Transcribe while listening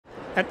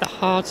at the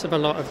heart of a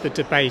lot of the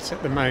debate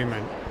at the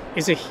moment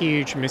is a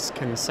huge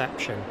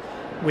misconception,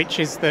 which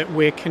is that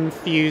we're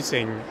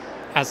confusing,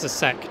 as a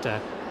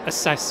sector,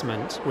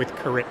 assessment with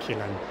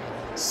curriculum.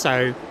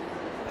 So,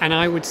 and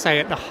I would say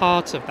at the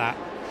heart of that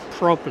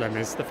problem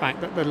is the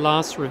fact that the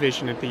last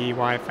revision of the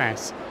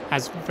EYFS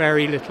has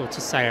very little to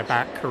say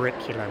about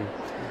curriculum.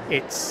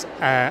 It's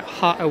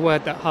a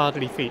word that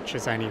hardly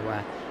features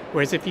anywhere.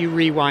 Whereas if you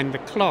rewind the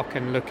clock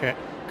and look at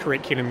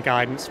curriculum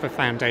guidance for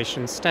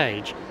foundation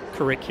stage,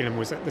 curriculum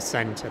was at the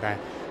centre there.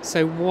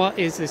 So what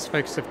is this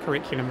focus of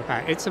curriculum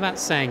about? It's about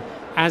saying,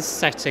 as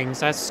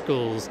settings, as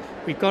schools,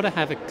 we've got to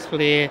have a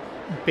clear,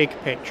 big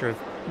picture of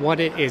what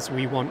it is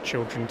we want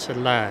children to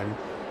learn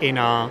in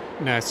our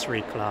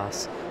nursery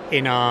class,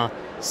 in our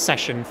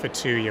session for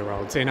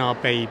 2-year-olds, in our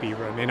baby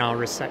room, in our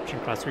reception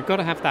class. We've got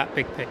to have that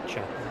big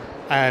picture.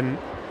 And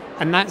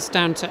that's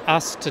down to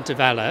us to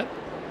develop,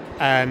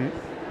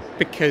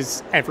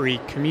 because every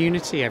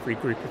community, every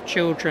group of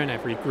children,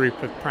 every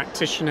group of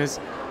practitioners,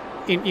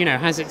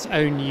 has its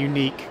own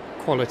unique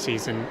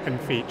qualities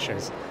and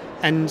features.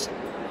 And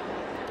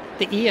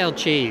the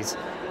ELGs,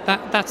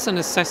 that's an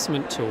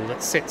assessment tool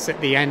that sits at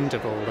the end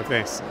of all of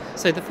this.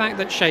 So the fact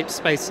that shape,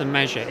 space and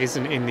measure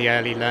isn't in the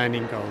early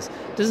learning goals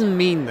doesn't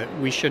mean that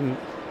we shouldn't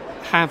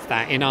have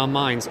that in our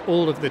minds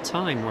all of the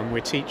time when we're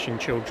teaching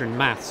children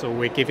maths or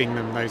we're giving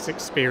them those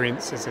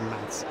experiences in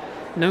maths.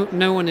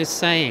 No one is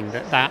saying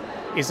that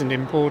isn't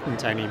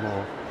important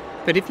anymore.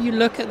 But if you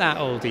look at that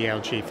old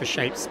ELG for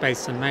shape,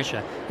 space and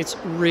measure, it's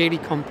really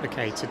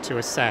complicated to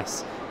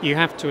assess. You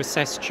have to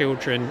assess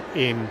children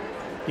in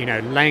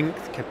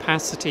length,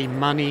 capacity,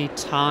 money,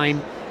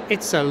 time.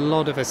 It's a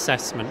lot of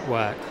assessment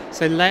work.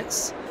 So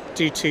let's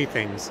do two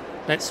things.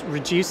 Let's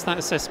reduce that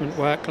assessment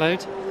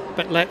workload,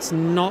 but let's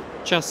not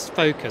just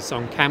focus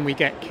on can we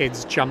get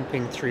kids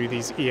jumping through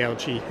these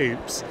ELG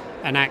hoops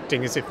and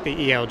acting as if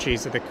the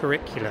ELGs are the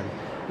curriculum.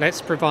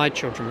 Let's provide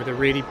children with a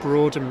really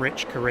broad and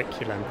rich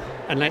curriculum,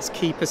 and let's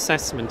keep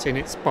assessment in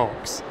its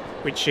box,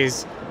 which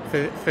is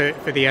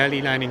for the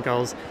early learning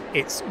goals,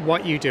 it's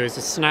what you do as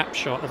a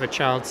snapshot of a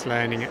child's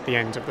learning at the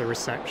end of the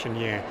reception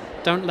year.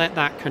 Don't let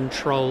that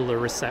control the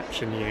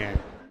reception year.